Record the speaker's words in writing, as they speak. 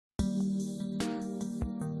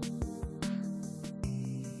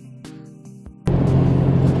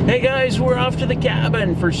Hey guys, we're off to the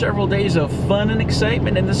cabin for several days of fun and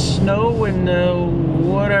excitement in the snow and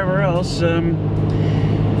whatever else. It's going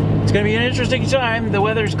to be an interesting time. The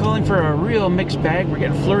weather's calling for a real mixed bag. We're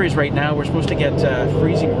getting flurries right now. We're supposed to get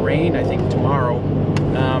freezing rain, I think, tomorrow.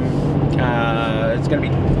 It's going to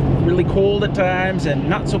be really cold at times and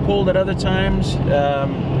not so cold at other times.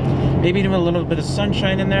 Maybe even a little bit of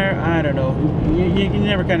sunshine in there. I don't know. You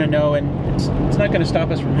never kind of know, and it's not going to stop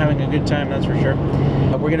us from having a good time, that's for sure.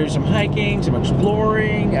 We're going to do some hiking, some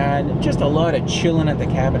exploring, and just a lot of chilling at the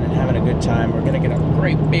cabin and having a good time. We're going to get a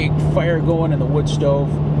great big fire going in the wood stove,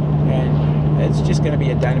 and it's just going to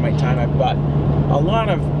be a dynamite time. I've bought a lot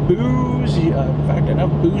of booze, in fact,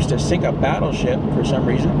 enough booze to sink a battleship for some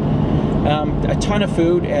reason. A ton of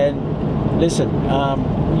food, and listen,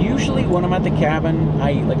 usually when I'm at the cabin,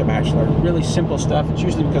 I eat like a bachelor. Really simple stuff. It's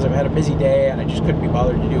usually because I've had a busy day and I just couldn't be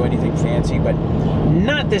bothered to do anything fancy, but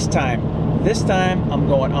not this time. This time, I'm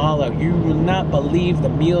going all out. You will not believe the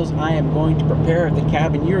meals I am going to prepare at the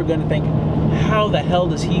cabin. You're going to think, how the hell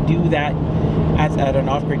does he do that at an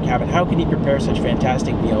off-grid cabin? How can he prepare such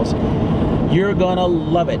fantastic meals? You're going to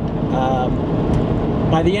love it.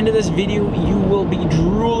 By the end of this video, you will be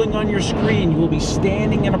drooling on your screen. You will be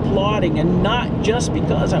standing and applauding, and not just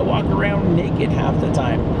because I walk around naked half the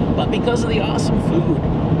time, but because of the awesome food.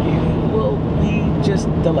 You will be just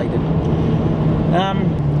delighted.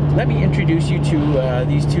 Let me introduce you to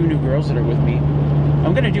these two new girls that are with me.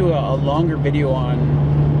 I'm going to do a longer video on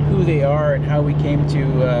who they are and how we came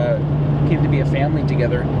to be a family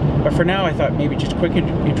together. But for now, I thought maybe just quick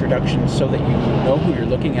introductions so that you know who you're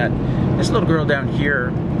looking at. This little girl down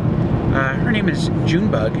here, her name is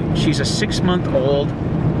Junebug. She's a 6-month-old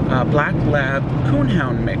black lab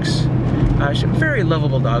coonhound mix. She's a very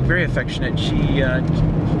lovable dog, very affectionate.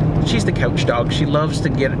 She's the couch dog. She loves to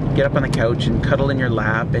get up on the couch and cuddle in your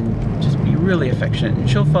lap and just be really affectionate. And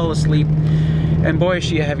she'll fall asleep. And boy, is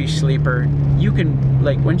she a heavy sleeper. You can,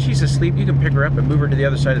 like, when she's asleep, you can pick her up and move her to the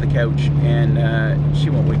other side of the couch, and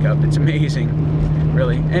she won't wake up. It's amazing,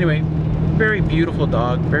 really. Anyway, very beautiful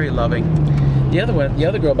dog, very loving. The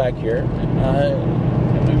other girl back here,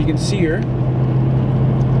 if you can see her,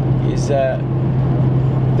 is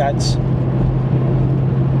that's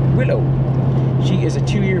Willow. She is a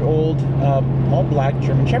 2-year-old all black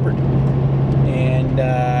German Shepherd, and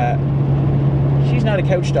she's not a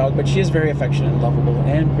couch dog, but she is very affectionate and lovable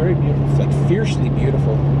and very beautiful, like fiercely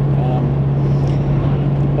beautiful.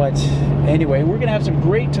 But anyway, we're gonna have some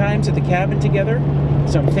great times at the cabin together.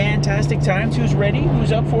 Some fantastic times. Who's ready?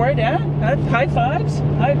 Who's up for it? Yeah? High fives?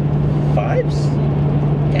 High fives?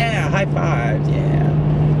 Yeah, high fives.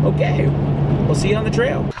 Yeah. Okay. We'll see you on the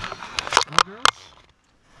trail.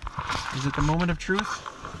 Is it the moment of truth?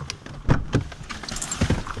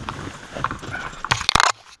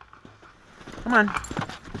 Come on.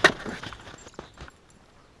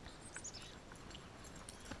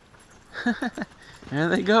 There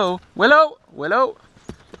they go. Willow! Willow!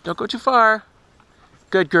 Don't go too far.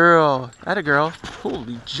 Good girl. Atta girl.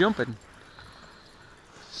 Holy jumping.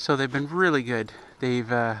 So they've been really good.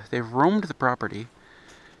 They've roamed the property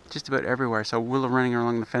just about everywhere. So Willow running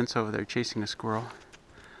along the fence over there chasing a squirrel.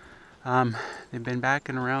 They've been back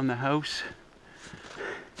and around the house.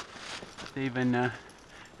 They've been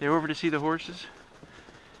they were over to see the horses.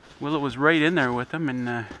 Willow was right in there with them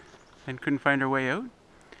and couldn't find her way out,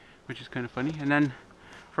 which is kind of funny. And then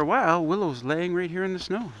for a while, Willow's laying right here in the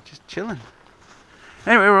snow, just chilling.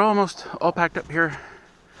 Anyway, we're almost all packed up here.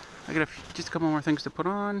 I got just a couple more things to put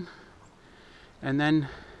on, and then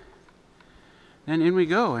in we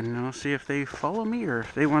go. And I'll see if they follow me or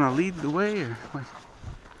if they want to lead the way or what.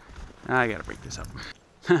 I gotta break this up.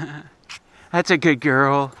 That's a good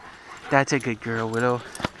girl. That's a good girl, Willow.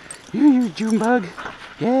 You Junebug.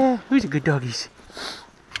 Yeah, who's a good doggies?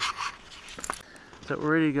 So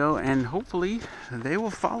we're ready to go, and hopefully they will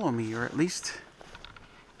follow me, or at least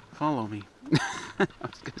follow me. I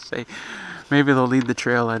was gonna say, maybe they'll lead the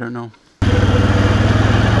trail, I don't know.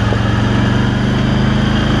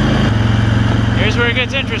 Here's where it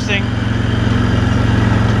gets interesting.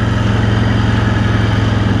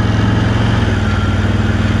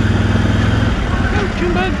 Oh,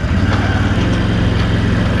 Junebug.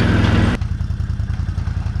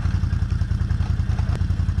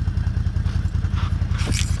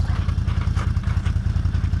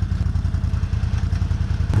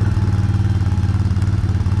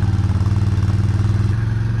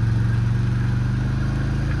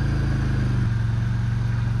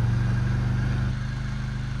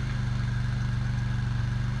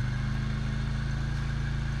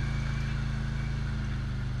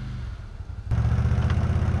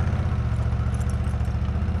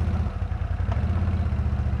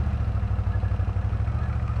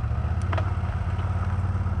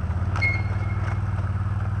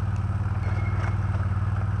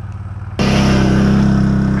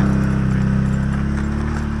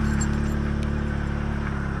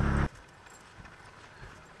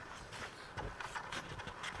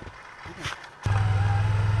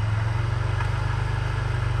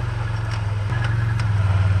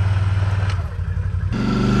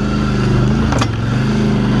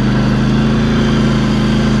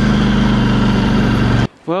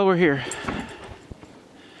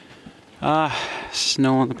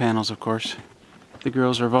 Snow on the panels, of course. The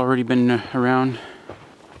girls have already been around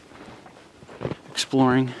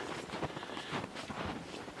exploring.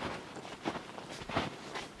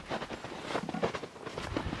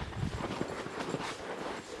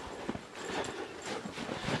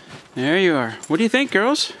 There you are. What do you think,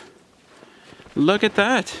 girls? Look at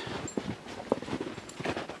that.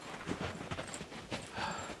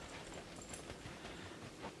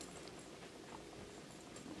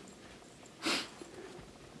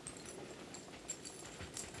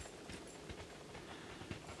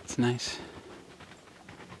 It's nice.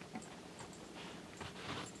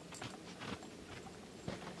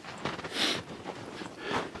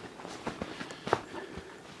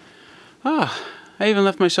 Ah, I even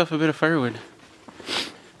left myself a bit of firewood.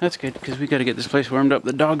 That's good, because we got to get this place warmed up.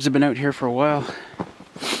 The dogs have been out here for a while.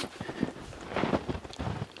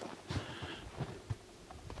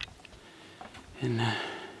 And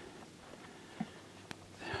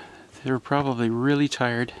they're probably really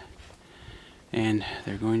tired. And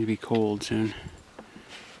they're going to be cold soon.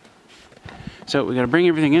 So we got to bring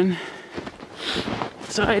everything in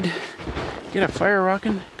inside, get a fire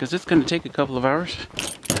rocking, because it's going to take a couple of hours.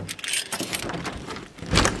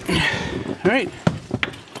 All right,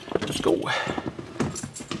 let's go.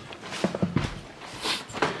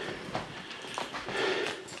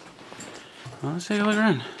 Well, let's take a look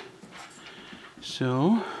around.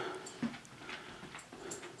 So,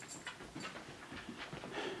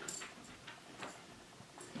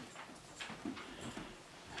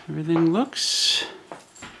 everything looks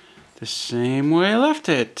the same way I left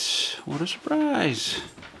it. What a surprise.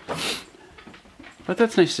 But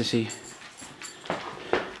that's nice to see.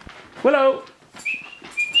 Willow!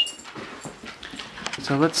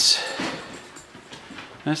 So let's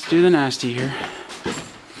do the nasty here.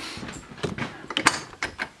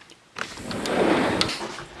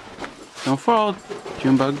 Don't fall,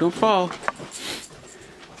 Junebug, don't fall.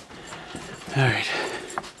 Alright.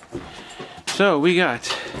 So we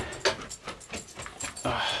got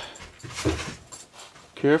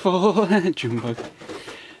careful, Junebug.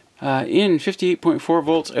 In 58.4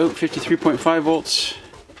 volts, out 53.5 volts.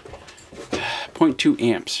 0.2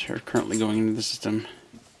 amps are currently going into the system.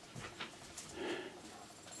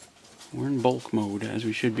 We're in bulk mode, as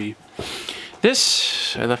we should be.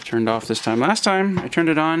 This I left turned off this time. Last time I turned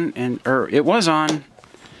it on, or it was on.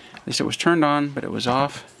 At least it was turned on, but it was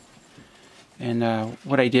off. And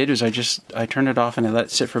what I did was I turned it off and I let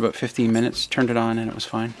it sit for about 15 minutes, turned it on, and it was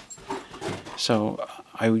fine. So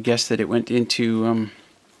I would guess that it went into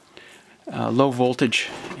low voltage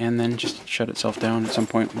and then just shut itself down at some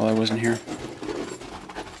point while I wasn't here.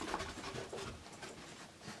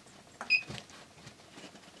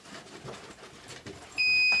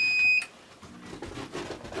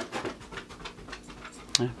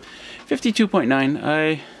 Yeah.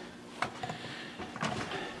 52.9.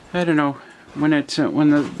 I don't know when it's when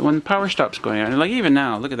the power stops going on. Like even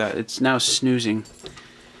now, look at that. It's now snoozing.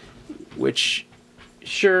 Which,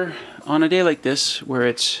 sure, on a day like this where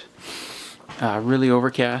it's really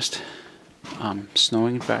overcast,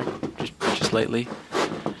 snowing in fact, just lightly,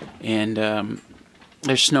 and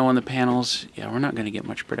there's snow on the panels. Yeah, we're not going to get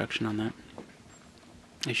much production on that.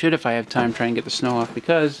 I should, if I have time, try and get the snow off,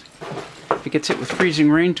 because if it gets hit with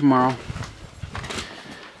freezing rain tomorrow,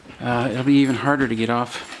 it'll be even harder to get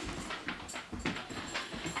off.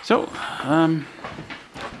 So,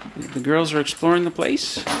 the girls are exploring the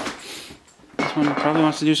place. This one probably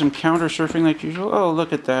wants to do some counter surfing like usual. Oh,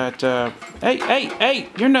 look at that! Hey!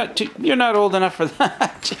 You're not old enough for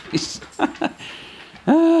that. Jeez.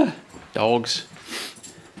 Dogs.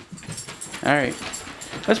 All right,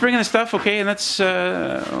 let's bring in the stuff, okay? And let's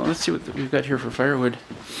see what we've got here for firewood.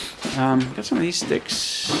 Got some of these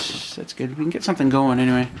sticks. That's good. We can get something going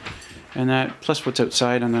anyway. And that plus what's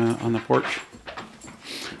outside on the porch.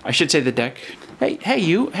 I should say the deck. Hey,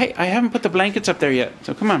 I haven't put the blankets up there yet,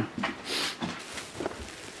 so come on.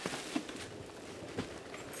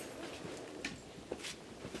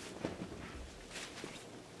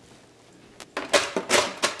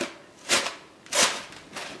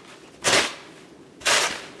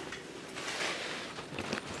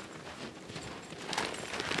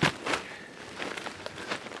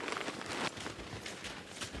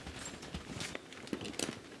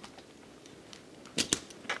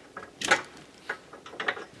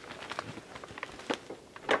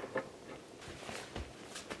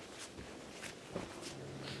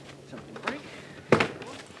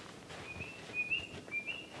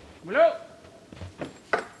 Hello.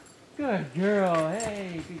 Good girl.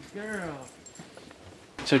 Hey, good girl.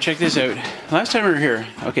 So check this out. Last time we were here,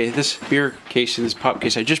 okay, this beer case and this pop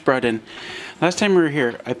case I just brought in. Last time we were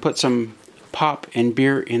here, I put some pop and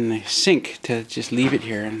beer in the sink to just leave it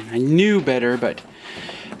here. And I knew better, but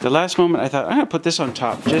the last moment I thought, I'm going to put this on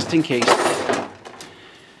top just in case.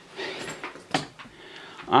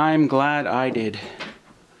 I'm glad I did.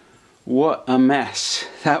 What a mess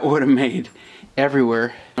that would have made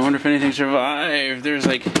everywhere. I wonder if anything survived. There's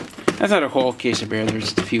like, that's not a whole case of beer, there's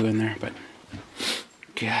just a few in there, but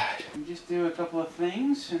God. You just do a couple of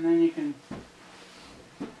things and then you can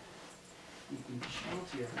chill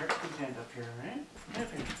to your heart content up here, right?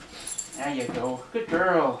 Okay. There you go. Good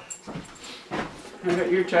girl. I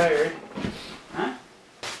bet you're tired. Huh?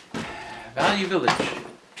 Value Village.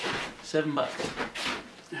 $7.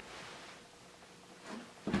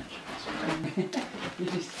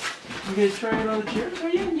 You gonna try out all the chairs, are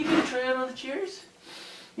you? You gonna try out all the chairs?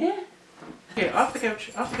 Yeah? Okay, off the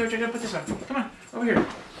couch. Off the couch, I gotta put this on. Come on, over here.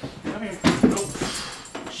 Over here.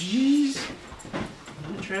 Oh. Jeez.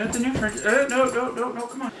 Try out the new furniture. No,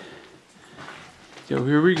 come on. So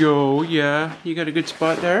here we go. Yeah, you got a good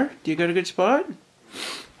spot there? Do you got a good spot?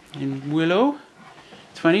 And Willow?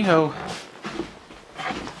 It's funny how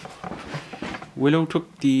Willow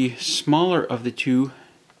took the smaller of the two,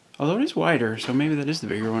 although it is wider, so maybe that is the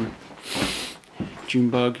bigger one.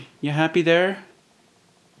 Junebug, you happy there?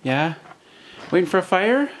 Yeah? Waiting for a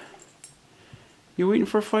fire? You waiting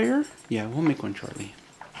for a fire? Yeah, we'll make one shortly.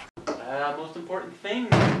 Most important thing.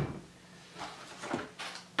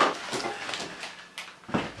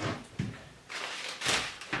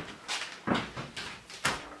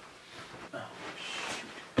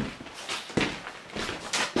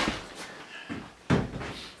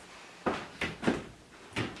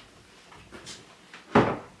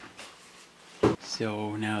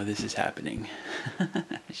 So now this is happening.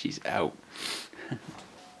 She's out.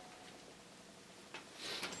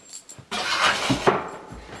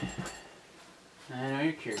 I know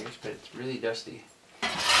you're curious, but it's really dusty.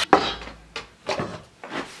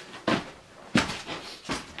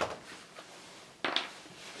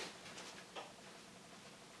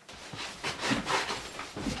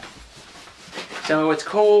 So it's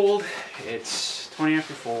cold. It's 20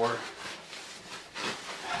 after 4.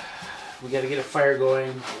 We gotta get a fire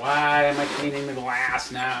going. Why am I cleaning the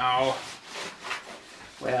glass now?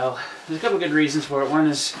 Well, there's a couple of good reasons for it. One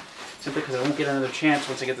is simply because I won't get another chance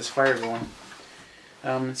once I get this fire going.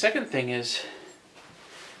 The second thing is,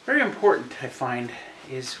 very important I find,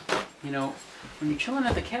 is, you know, when you're chilling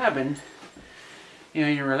at the cabin, you know,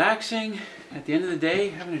 you're relaxing, at the end of the day,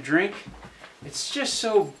 having a drink, it's just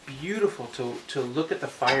so beautiful to look at the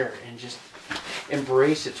fire and just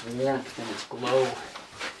embrace its warmth and its glow.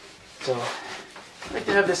 So I like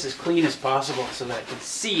to have this as clean as possible so that I can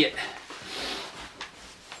see it,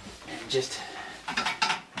 and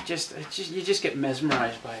you just get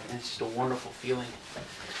mesmerized by it, and it's just a wonderful feeling.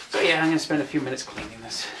 So yeah, I'm gonna spend a few minutes cleaning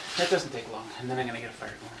this. That doesn't take long, and then I'm gonna get a fire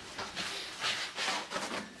going.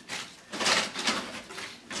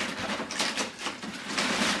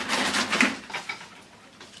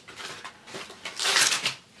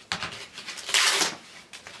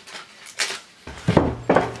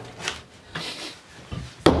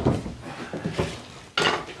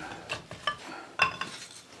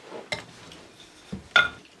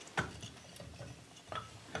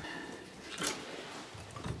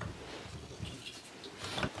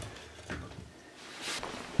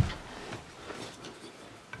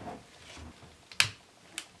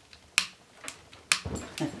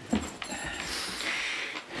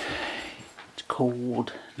 It's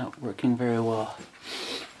cold, not working very well.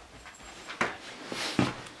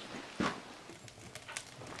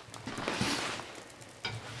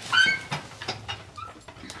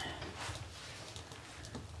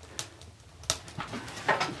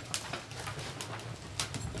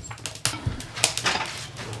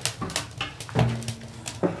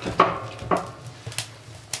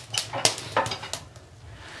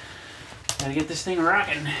 Gotta get this thing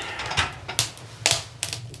rocking.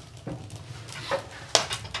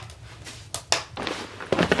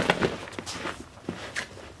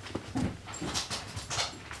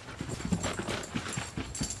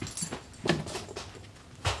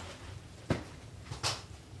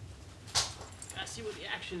 Gotta see what the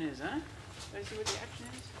action is, huh? Gotta see what the action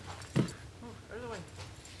is. Oh, out of the way.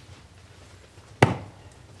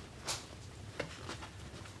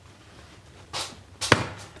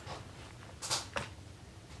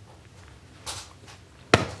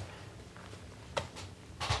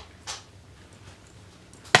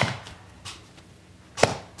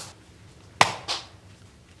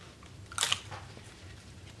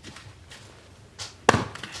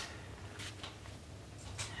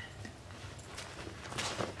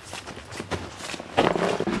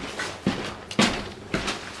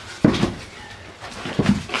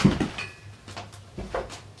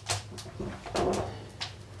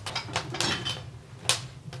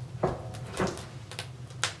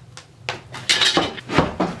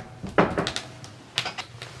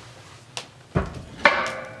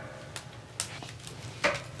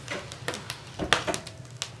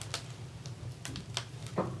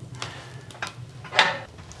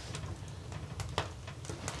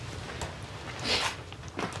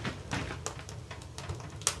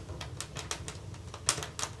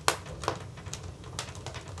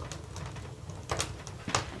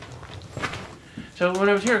 So when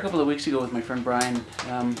I was here a couple of weeks ago with my friend Brian,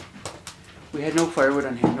 we had no firewood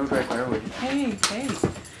on hand, no dry firewood. Hey.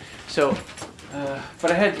 So,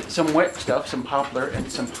 but I had some wet stuff, some poplar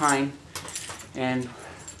and some pine, and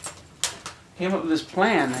came up with this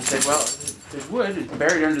plan. I said, well, there's wood, it's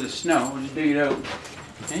buried under the snow, we'll just dig it out.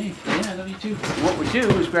 Hey, yeah, I love you too. And what we do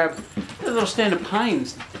is grab a little stand of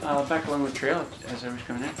pines back along the trail as I was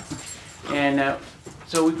coming in. And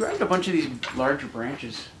so we grabbed a bunch of these larger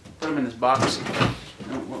branches, put them in this box.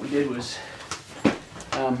 And what we did was,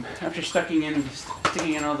 after sticking in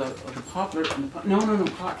all the poplar and the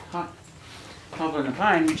poplar and the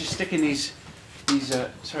pine, we just stick in the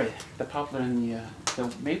poplar and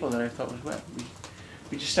the maple that I thought was wet.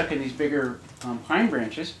 We just stuck in these bigger pine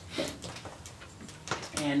branches,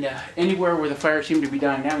 and anywhere where the fire seemed to be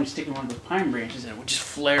dying down, we stick in one of those pine branches, and it would just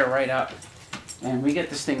flare right up. And we get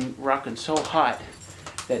this thing rocking so hot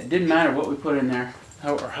that it didn't matter what we put in there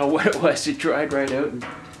or how wet it was. It dried right out and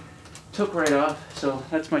took right off. So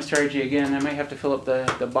that's my strategy again. I might have to fill up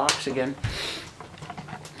the box again.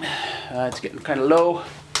 It's getting kind of low,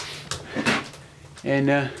 and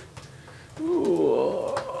yeah,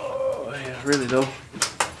 really low.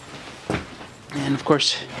 And of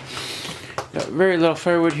course, got very little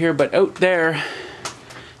firewood here, but out there,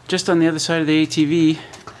 just on the other side of the ATV, I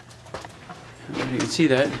don't know if you can see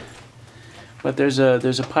that, but there's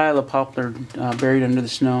a pile of poplar buried under the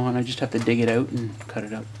snow, and I just have to dig it out and cut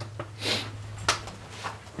it up.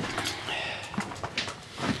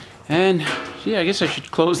 And yeah, I guess I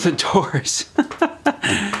should close the doors.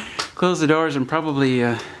 Close the doors and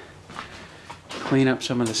probably clean up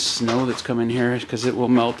some of the snow that's coming here, because it will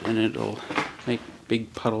melt and it'll make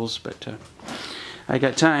big puddles. But I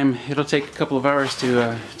got time. It'll take a couple of hours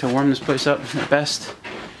to warm this place up at best.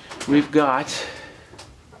 We've got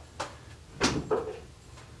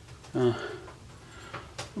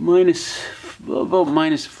about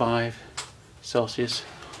minus 5 Celsius,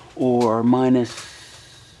 or minus,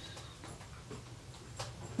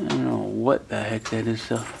 I don't know what the heck that is,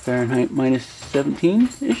 Fahrenheit, minus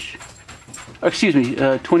 17-ish? Oh, excuse me,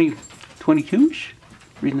 22-ish?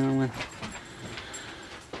 Reading the wrong one.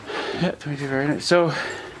 Yeah, 22 Fahrenheit. So,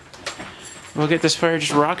 we'll get this fire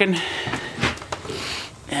just rocking.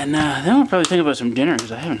 And then we'll probably think about some dinner,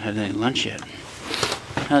 because I haven't had any lunch yet.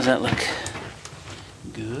 How's that look?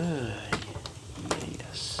 Good.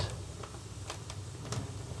 Yes.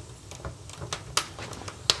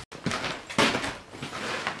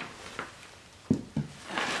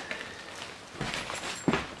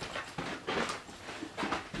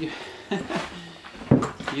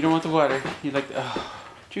 You don't want the water. You like the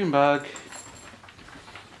June bug.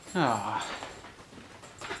 Ah.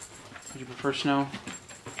 Would you prefer snow?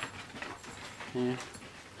 Yeah.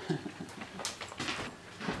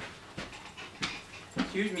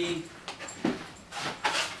 Excuse me.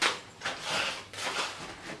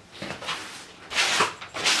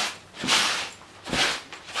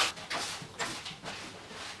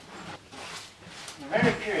 You're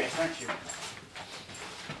very curious, aren't you?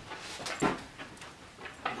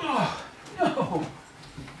 Oh, no! Oh,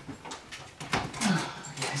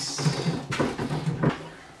 yes.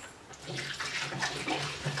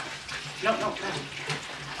 No.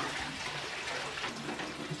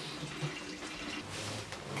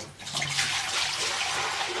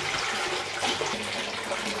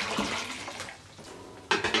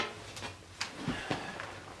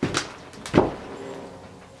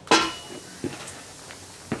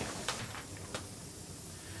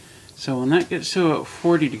 So when that gets to about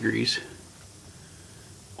 40 degrees,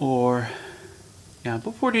 or yeah,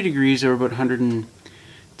 about 40 degrees, or about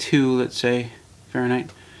 102, let's say, Fahrenheit,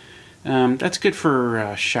 that's good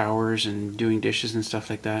for showers and doing dishes and stuff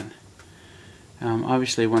like that.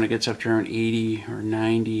 Obviously when it gets up to around 80 or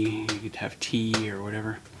 90, you could have tea or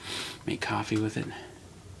whatever, make coffee with it.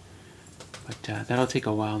 But that'll take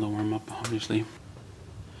a while to warm up, obviously.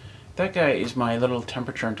 That guy is my little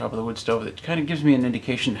temperature on top of the wood stove that kind of gives me an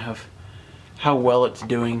indication of how well it's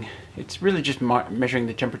doing. It's really just measuring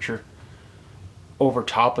the temperature over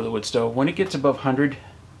top of the wood stove. When it gets above 100,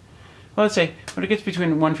 well, let's say when it gets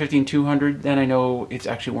between 150 and 200, then I know it's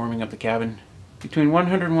actually warming up the cabin. Between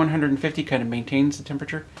 100 and 150 kind of maintains the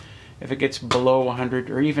temperature. If it gets below 100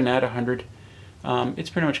 or even at 100, it's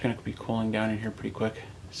pretty much going to be cooling down in here pretty quick.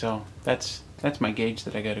 So that's my gauge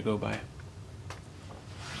that I got to go by.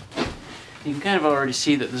 You can kind of already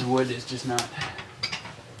see that this wood is just not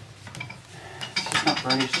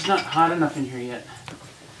burning. It's just not hot enough in here yet.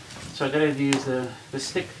 So I gotta use the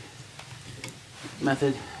stick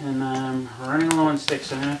method, and I'm running low on sticks,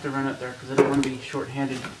 so I'm gonna have to run it there because I don't want to be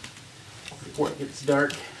short-handed before it gets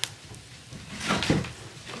dark.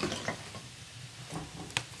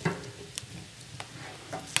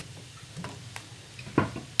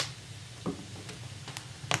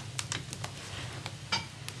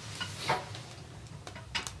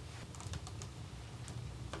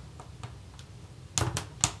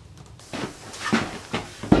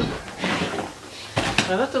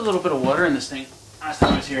 So I left a little bit of water in this thing last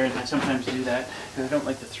time I was here, and I sometimes do that because I don't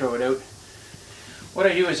like to throw it out. What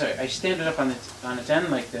I do is I stand it up on its end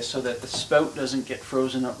like this so that the spout doesn't get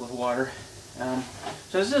frozen up with water.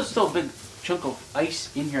 So there's still a big chunk of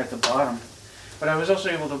ice in here at the bottom, but I was also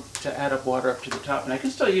able to add up water up to the top, and I can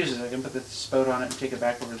still use it. I can put the spout on it and take it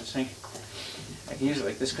back over to the sink. I can use it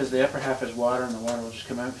like this because the upper half has water and the water will just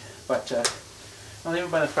come out. But I'll leave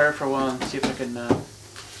it by the fire for a while and see if I can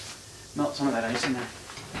melt some of that ice in there.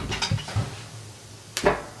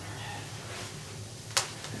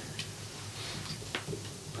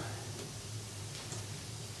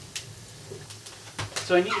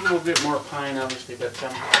 So I need a little bit more pine, obviously, but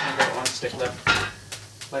I've got one stick left.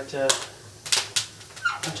 But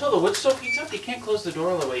until the wood stove heats up, you can't close the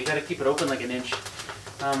door all the way. You got to keep it open like an inch,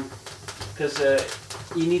 because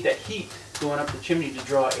you need that heat going up the chimney to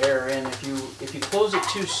draw air in. If you close it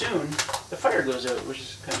too soon, the fire goes out, which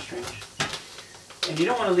is kind of strange. And you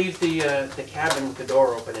don't want to leave the cabin with the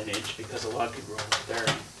door open an inch because a log could roll up there.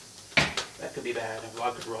 That could be bad. A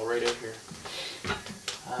log could roll right out here.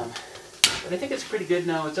 But I think it's pretty good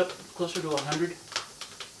now. It's up closer to 100.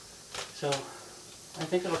 So I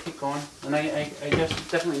think it'll keep going. And I just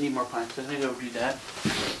definitely need more pine, so I think I'll do that.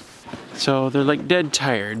 So they're like dead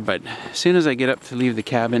tired, but as soon as I get up to leave the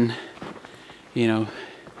cabin, you know,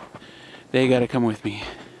 they gotta come with me.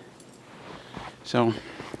 So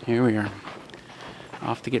here we are,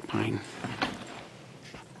 off to get pine.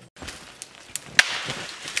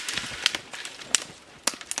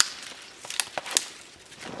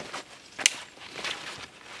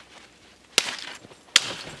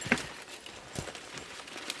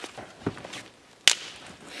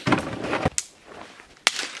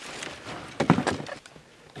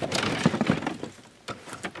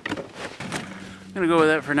 I'm gonna go with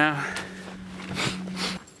that for now.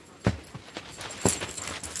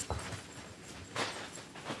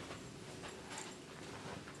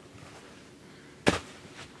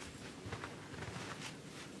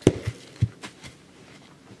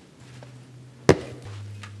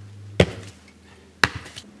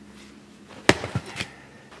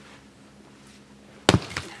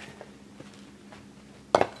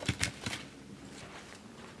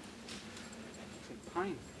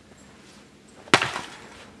 Pine.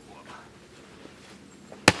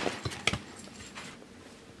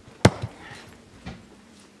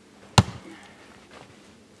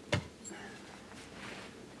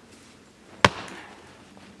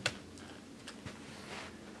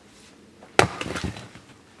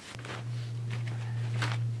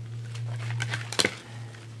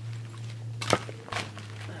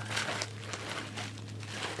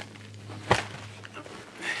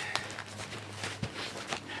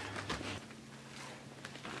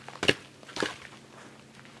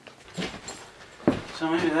 So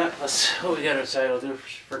maybe that plus what we got outside will do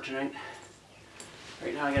for tonight.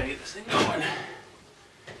 Right now I gotta get this thing going.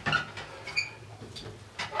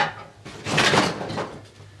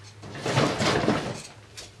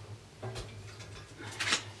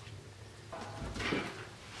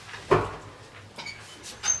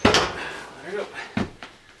 There we go.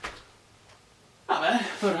 Not bad,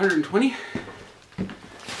 about 120.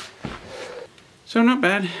 So not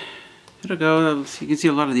bad. It'll go. You can see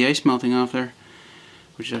a lot of the ice melting off there,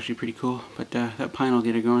 which is actually pretty cool, but that pine will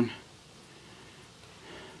get it going.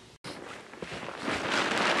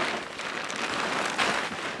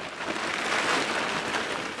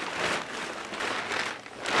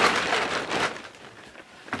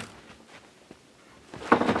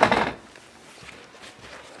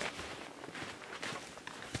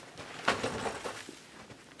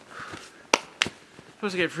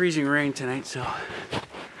 Supposed to get freezing rain tonight, so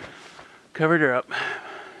covered her up.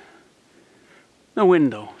 No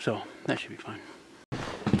wind though, so that should be fine.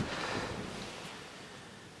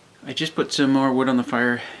 I just put some more wood on the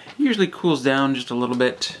fire. It usually cools down just a little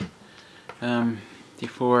bit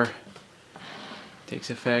before it takes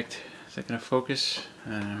effect. Is that gonna focus?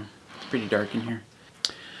 It's pretty dark in here.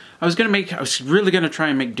 I was really gonna try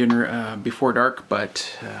and make dinner before dark,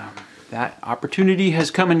 but that opportunity has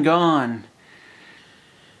come and gone.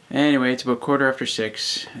 Anyway, it's about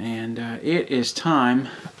 6:15, and it is time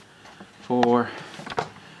for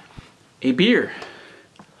a beer.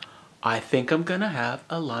 I think I'm gonna have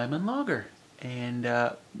a lemon lager, and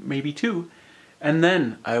maybe two, and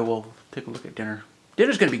then I will take a look at dinner.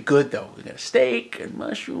 Dinner's gonna be good though. We got a steak and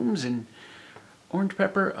mushrooms and orange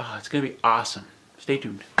pepper. Oh, it's gonna be awesome. Stay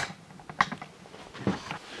tuned.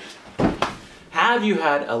 Have you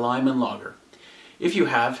had a lemon lager? If you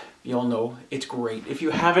have, you'll know it's great. If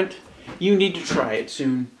you haven't, you need to try it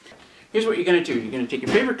soon. Here's what you're gonna do. You're gonna take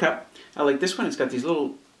your favorite cup. I like this one. It's got these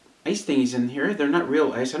little ice thingies in here. They're not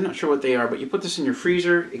real ice. I'm not sure what they are, but you put this in your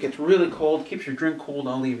freezer. It gets really cold, keeps your drink cold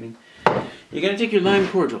all evening. You're going to take your lime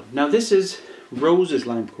cordial. Now this is Rose's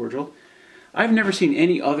lime cordial. I've never seen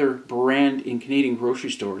any other brand in Canadian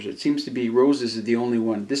grocery stores. It seems to be Rose's is the only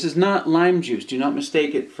one. This is not lime juice. Do not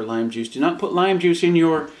mistake it for lime juice. Do not put lime juice in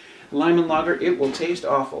your lime and lager. It will taste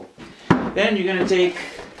awful. Then you're going to take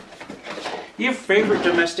your favorite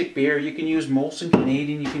domestic beer. You can use Molson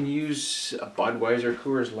Canadian. You can use a Budweiser,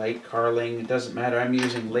 Coors Light, Carling. It doesn't matter. I'm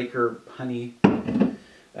using Laker Honey.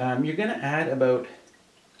 You're going to add about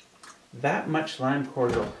that much lime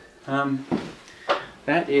cordial.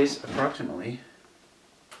 That is approximately,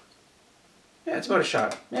 yeah, it's about a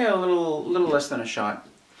shot. Yeah, a little less than a shot.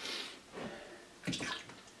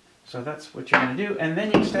 So that's what you're going to do. And then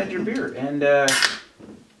you just add your beer. And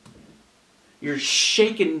your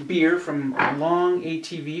shaken beer from a long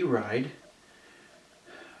ATV ride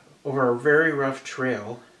over a very rough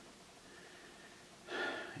trail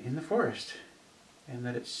in the forest. And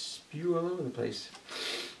let it spew all over the place.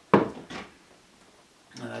 Now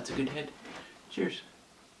that's a good hit. Cheers.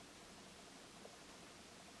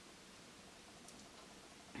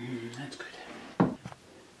 That's good.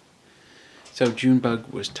 So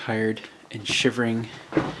Junebug was tired and shivering,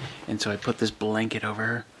 and so I put this blanket over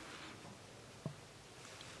her.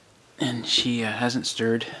 And she hasn't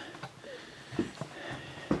stirred.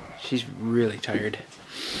 She's really tired.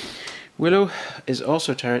 Willow is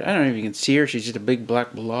also tired. I don't know if you can see her. She's just a big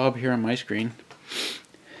black blob here on my screen.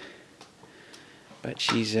 But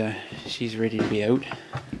she's ready to be out.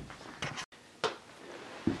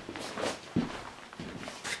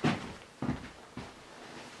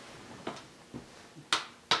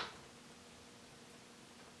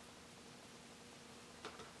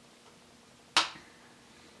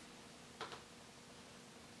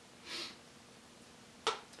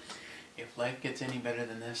 If life gets any better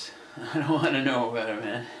than this, I don't want to know about it,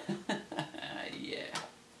 man. Yeah.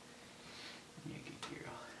 You good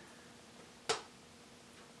girl.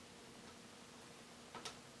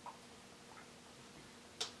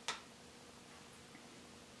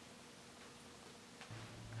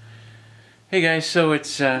 Hey guys, so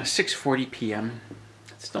it's 6:40 p.m.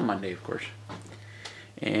 It's still Monday, of course.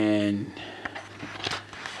 And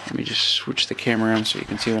let me just switch the camera around so you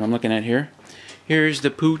can see what I'm looking at here. Here's the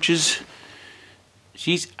pooches.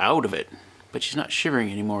 She's out of it, but she's not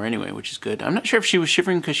shivering anymore anyway, which is good. I'm not sure if she was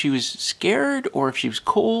shivering because she was scared or if she was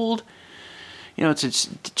cold. You know, it's a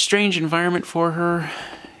strange environment for her.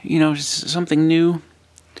 You know, it's something new.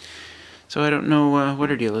 So I don't know what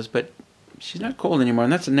her deal is, but she's not cold anymore.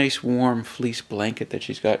 And that's a nice warm fleece blanket that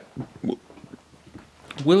she's got.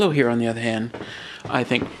 Willow here, on the other hand, I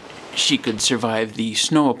think she could survive the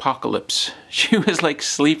snow apocalypse. She was like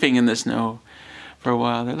sleeping in the snow for a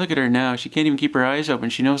while. Look at her now. She can't even keep her eyes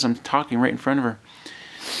open. She knows I'm talking right in front of her.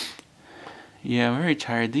 Yeah, very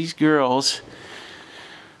tired. These girls,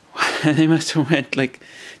 they must have went like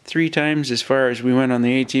 3 times as far as we went on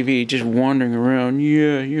the ATV, just wandering around.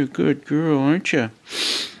 Yeah, you're a good girl, aren't you?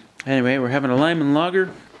 Anyway, we're having a lime and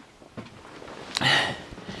lager.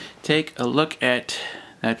 Take a look at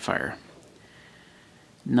that fire.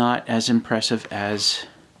 Not as impressive as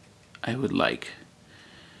I would like.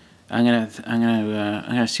 I'm gonna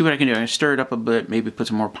see what I can do. I'm gonna stir it up a bit, maybe put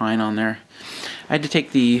some more pine on there. I had to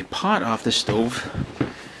take the pot off the stove.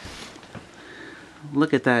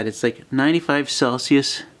 Look at that, it's like 95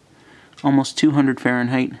 Celsius, almost 200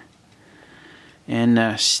 Fahrenheit.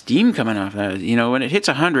 And steam coming off that. You know, when it hits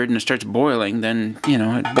 100 and it starts boiling, then, you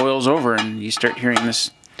know, it boils over and you start hearing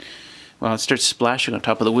this, well, it starts splashing on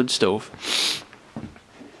top of the wood stove.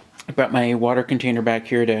 I brought my water container back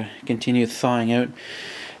here to continue thawing out.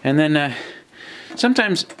 And then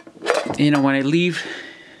sometimes, you know, when I leave,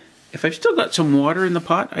 if I've still got some water in the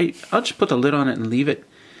pot, I'll just put the lid on it and leave it.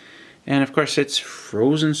 And of course it's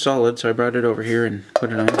frozen solid, so I brought it over here and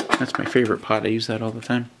put it on. That's my favorite pot. I use that all the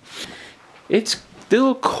time. It's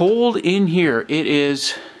still cold in here. It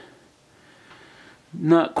is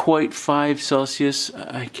not quite 5 Celsius.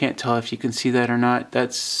 I can't tell if you can see that or not.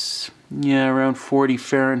 That's, yeah, around 40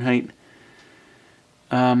 Fahrenheit.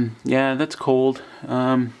 Yeah, that's cold.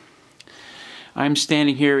 I'm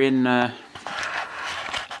standing here in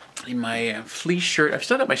my fleece shirt. I've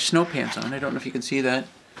still got my snow pants on. I don't know if you can see that.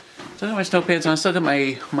 Still got my snow pants on. Still got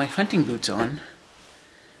my hunting boots on,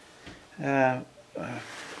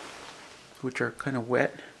 which are kind of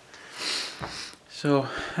wet. So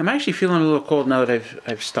I'm actually feeling a little cold now that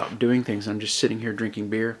I've stopped doing things. I'm just sitting here drinking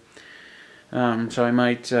beer. So I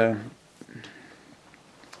might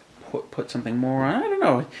put something more on. I don't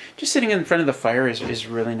know. Just sitting in front of the fire is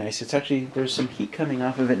really nice. It's actually, there's some heat coming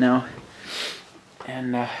off of it now.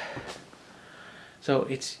 And so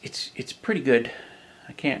it's pretty good.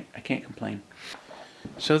 I can't complain.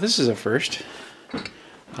 So this is a first.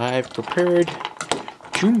 I've prepared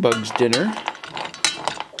Junebug's dinner.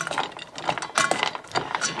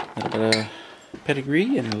 A little bit of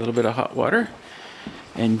pedigree and a little bit of hot water.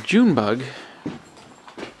 And Junebug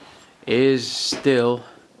is still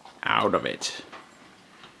out of it.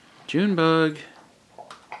 Junebug,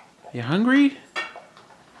 you hungry?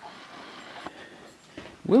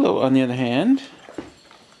 Willow, on the other hand,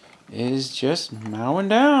 is just mowing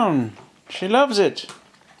down. She loves it.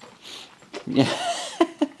 Yeah.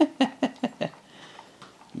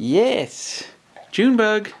 Yes.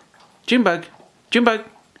 Junebug. Junebug. Junebug.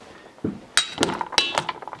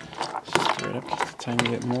 Stir it up just a tiny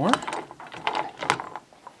bit more.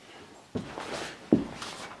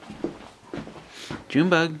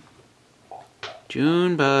 Junebug.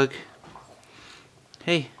 Junebug.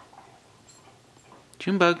 Hey.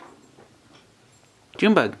 Junebug.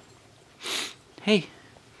 Junebug. Hey.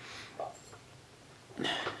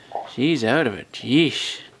 She's out of it.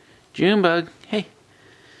 Jeesh. Junebug. Hey.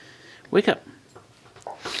 Wake up.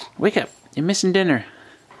 Wake up. You're missing dinner.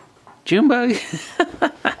 Junebug.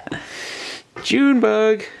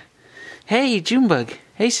 Junebug. Hey, Junebug.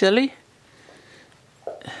 Hey, silly.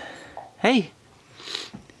 Hey.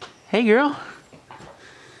 Hey, girl.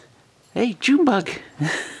 Hey, Junebug.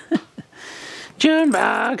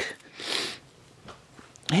 Junebug.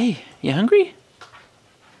 Hey, you hungry?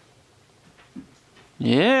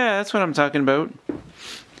 Yeah, that's what I'm talking about.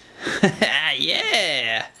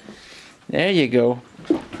 Yeah. There you go.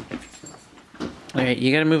 Alright,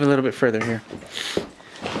 you gotta move a little bit further here.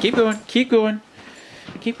 Keep going, keep going.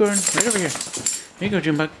 Keep going, right over here. There you go,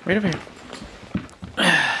 Junebug, right over here.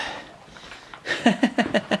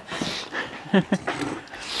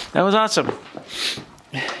 That was awesome.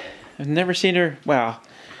 I've never seen her, well,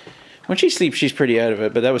 when she sleeps she's pretty out of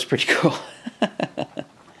it, but that was pretty cool.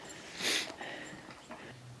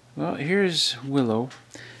 Well, here's Willow.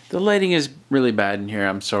 The lighting is really bad in here,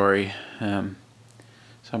 I'm sorry.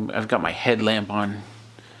 So I've got my headlamp on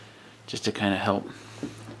just to kind of help.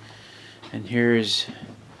 And here's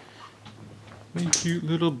my cute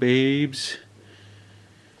little babes.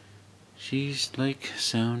 She's like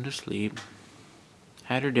sound asleep.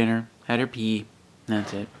 Had her dinner, had her pee,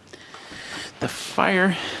 that's it. The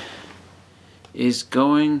fire is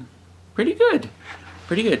going pretty good.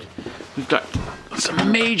 Pretty good. We've got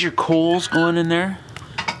some major coals going in there.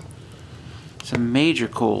 Some major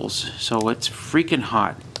coals. So it's freaking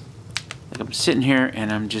hot. Like I'm sitting here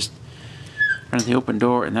and I'm just running the open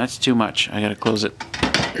door and that's too much. I gotta close it.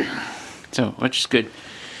 So, which is good.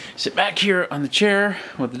 Sit back here on the chair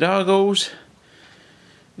with the doggos.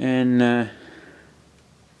 And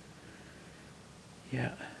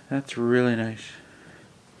yeah, that's really nice.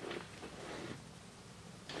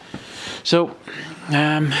 So,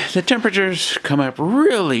 the temperatures come up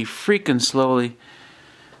really freaking slowly.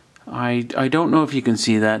 I don't know if you can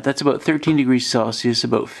see that. That's about 13 degrees Celsius,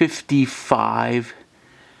 about 55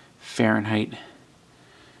 Fahrenheit.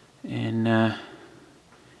 And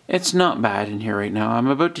it's not bad in here right now. I'm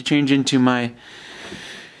about to change into my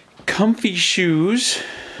comfy shoes.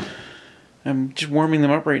 I'm just warming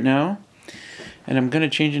them up right now. And I'm going to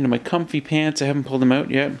change into my comfy pants. I haven't pulled them out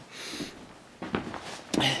yet.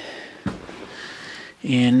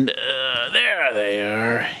 And there they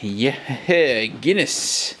are. Yeah,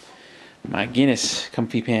 Guinness. My Guinness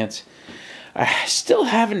comfy pants. I still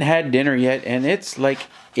haven't had dinner yet, and it's like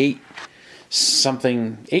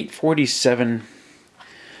 8:47.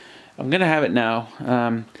 I'm gonna have it now.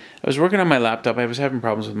 I was working on my laptop. I was having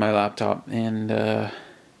problems with my laptop, and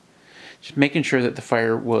just making sure that the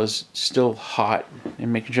fire was still hot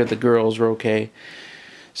and making sure the girls were okay.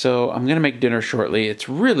 So I'm gonna make dinner shortly. It's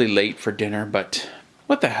really late for dinner, but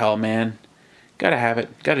what the hell, man? Gotta have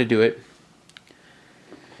it. Gotta do it.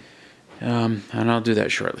 And I'll do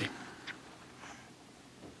that shortly.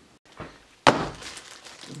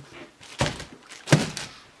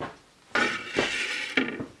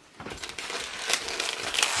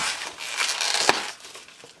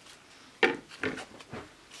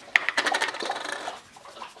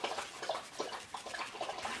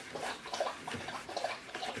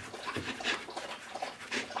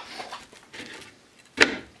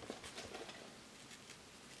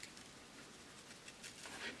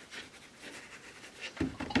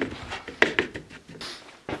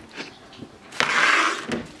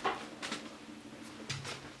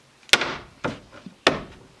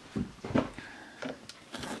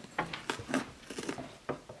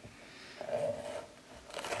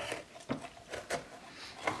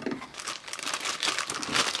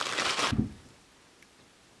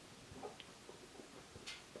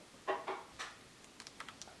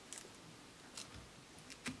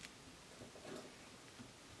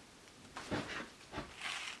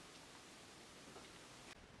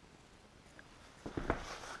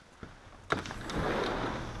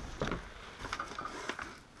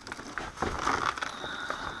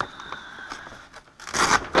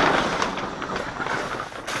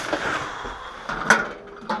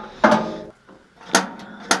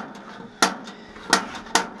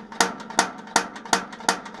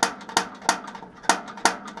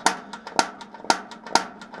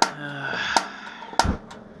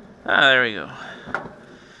 there we go.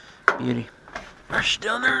 Beauty. Brush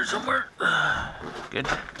down there somewhere. Good.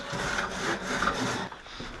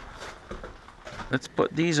 Let's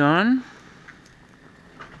put these on.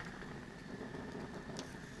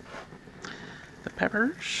 The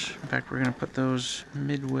peppers. In fact, we're going to put those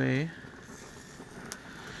midway.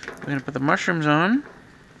 We're going to put the mushrooms on.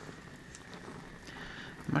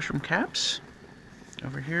 Mushroom caps.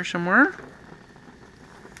 Over here somewhere.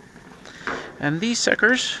 And these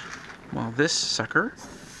suckers. Well, this sucker.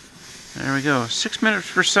 There we go. 6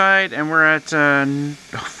 minutes per side, and we're at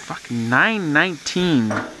 9:19.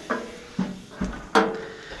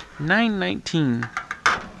 9:19.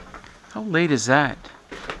 How late is that?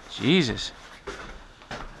 Jesus.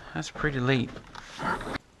 That's pretty late.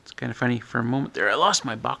 It's kind of funny. For a moment there, I lost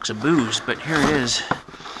my box of booze, but here it is.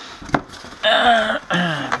 And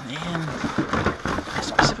I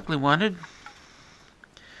specifically wanted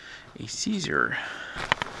a Caesar.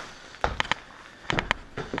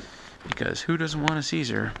 Because who doesn't want a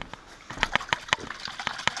Caesar?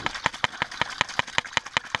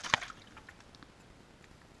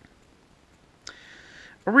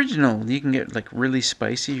 Original, you can get like really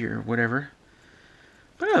spicy or whatever.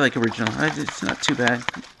 But I like original. It's not too bad.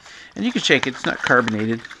 And you can shake it, it's not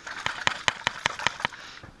carbonated.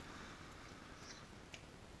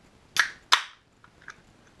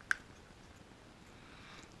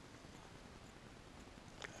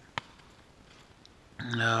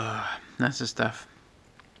 That's the stuff.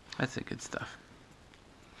 That's the good stuff.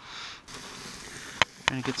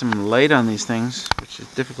 Trying to get some light on these things, which is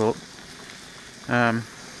difficult. My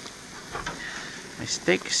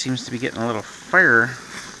steak seems to be getting a little fire.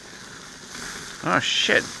 Oh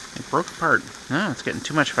shit, it broke apart. No, it's getting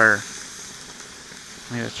too much fire.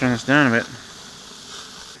 I gotta turn this down a bit.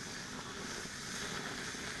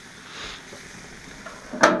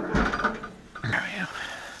 There we go.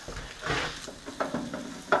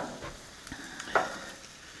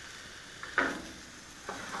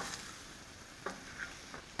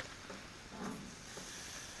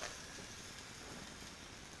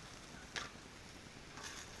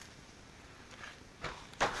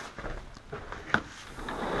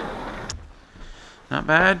 Not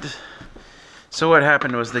bad. So what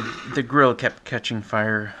happened was the grill kept catching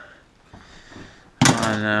fire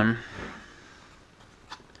on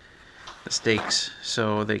the steaks,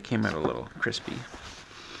 so they came out a little crispy.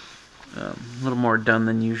 A little more done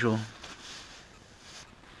than usual.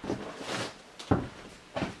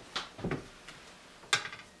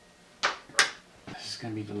 This is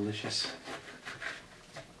gonna be delicious.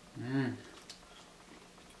 Mmm.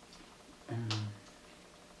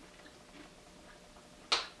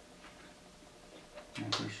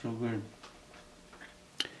 They're so good.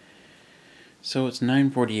 So it's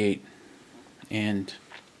 9:48 and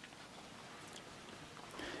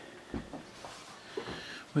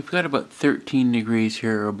we've got about 13 degrees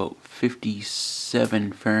here, or about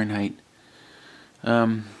 57 Fahrenheit.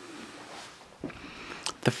 The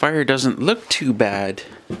fire doesn't look too bad,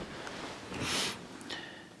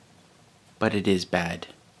 but it is bad.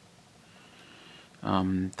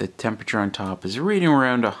 The temperature on top is reading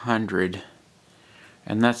around 100.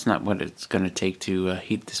 And that's not what it's going to take to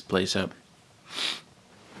heat this place up.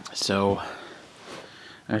 So,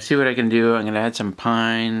 I'll see what I can do. I'm going to add some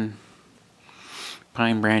pine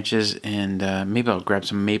branches, and maybe I'll grab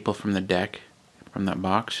some maple from the deck, from that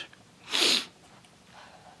box.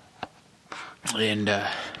 And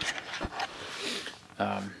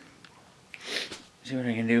see what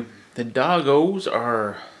I can do. The doggos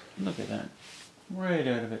are, look at that, right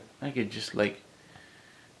out of it. I could just like,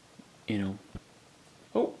 you know,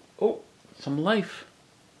 oh, some life.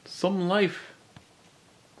 Some life.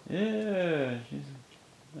 Yeah,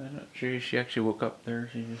 I'm not sure she actually woke up there.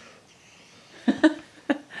 She just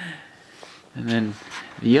and then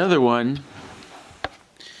the other one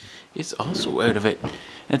is also out of it. And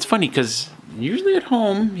it's funny because usually at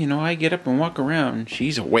home, you know, I get up and walk around.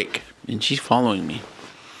 She's awake and she's following me.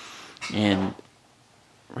 And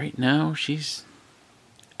right now she's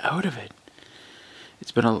out of it.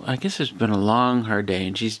 It's been I guess it's been a long, hard day,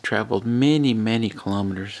 and she's traveled many, many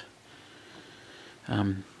kilometers.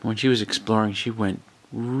 When she was exploring, she went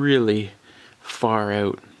really far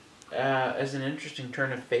out. As an interesting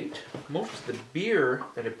turn of fate, most of the beer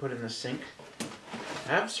that I put in the sink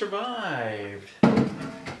have survived.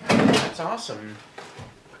 That's awesome.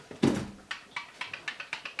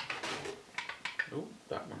 Oh,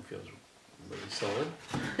 that one feels really solid.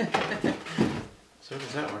 So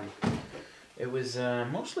does that one. It was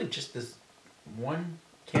mostly just this one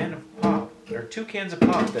can of pop, or 2 cans of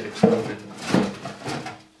pop that exploded.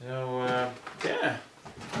 So, yeah,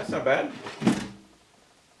 that's not bad.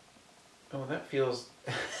 Oh, that feels...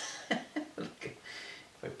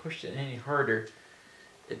 If I pushed it any harder,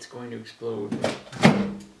 it's going to explode.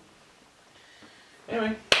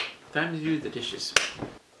 Anyway, time to do the dishes.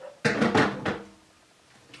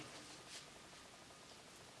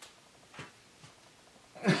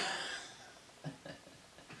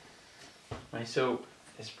 My soap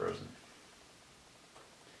is frozen.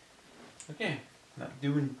 Okay, not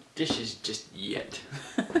doing dishes just yet.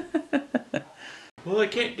 Well, I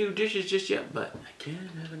can't do dishes just yet, but I can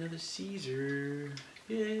have another Caesar.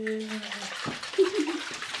 Yeah.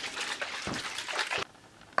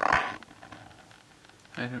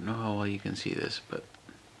 I don't know how well you can see this, but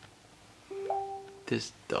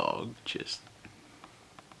this dog just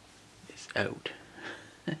is out.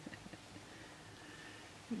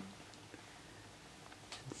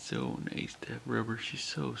 It's so nice to have rubber. She's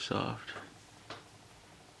so soft.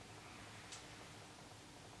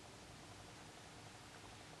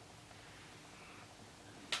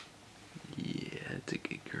 Yeah, that's a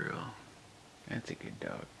good girl. That's a good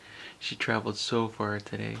dog. She traveled so far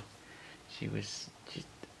today. She was just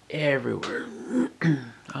everywhere.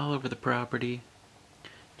 All over the property.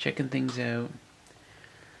 Checking things out.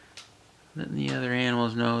 Letting the other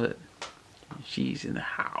animals know that she's in the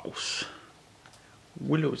house.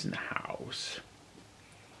 Willow's in the house.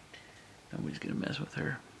 Nobody's gonna mess with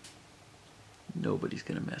her. Nobody's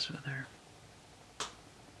gonna mess with her.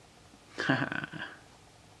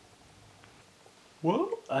 Well,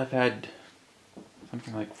 I've had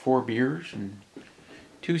something like 4 beers and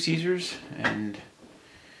 2 Caesars, and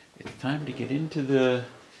it's time to get into the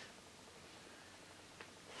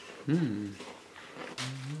the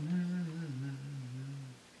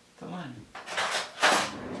line.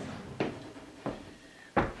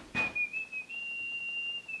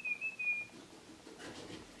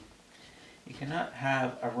 You cannot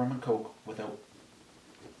have a rum and coke without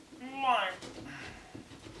lime.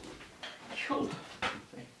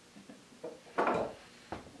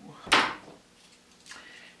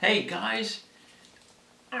 Hey guys,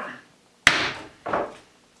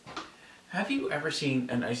 have you ever seen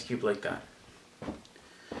an ice cube like that?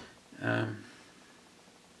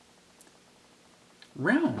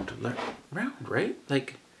 Round, right?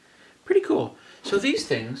 Like, pretty cool. So these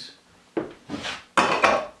things,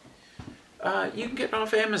 you can get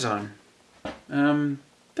off Amazon.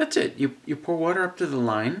 That's it. You pour water up to the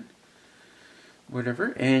line,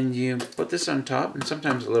 whatever, and you put this on top, and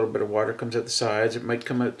sometimes a little bit of water comes out the sides. It might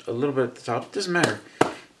come out a little bit at the top. It doesn't matter.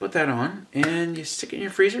 Put that on, and you stick it in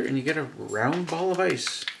your freezer, and you get a round ball of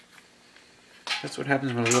ice. That's what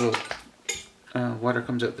happens when a little water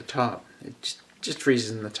comes out the top. It just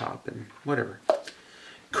freezes in the top, and whatever.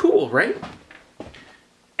 Cool, right?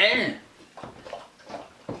 And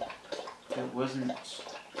it wasn't,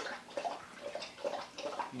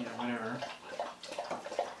 you know, whatever.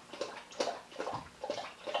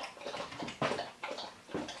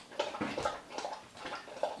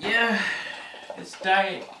 Yeah, it's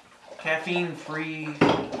diet, caffeine free.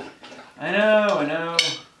 I know.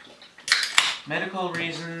 Medical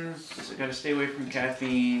reasons, I gotta stay away from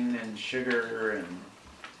caffeine and sugar and...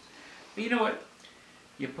 But you know what?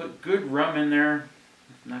 You put good rum in there,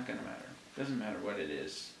 it's not gonna matter. Doesn't matter what it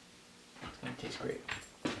is. It's gonna taste great.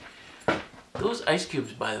 Those ice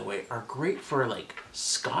cubes, by the way, are great for like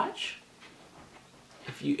scotch.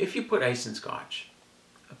 If you put ice in scotch.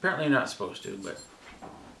 Apparently you're not supposed to, but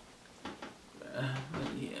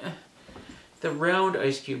yeah. The round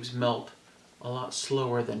ice cubes melt a lot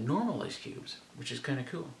slower than normal ice cubes, which is kind of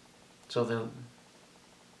cool. So they'll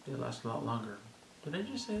last a lot longer. Did I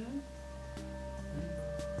just say that?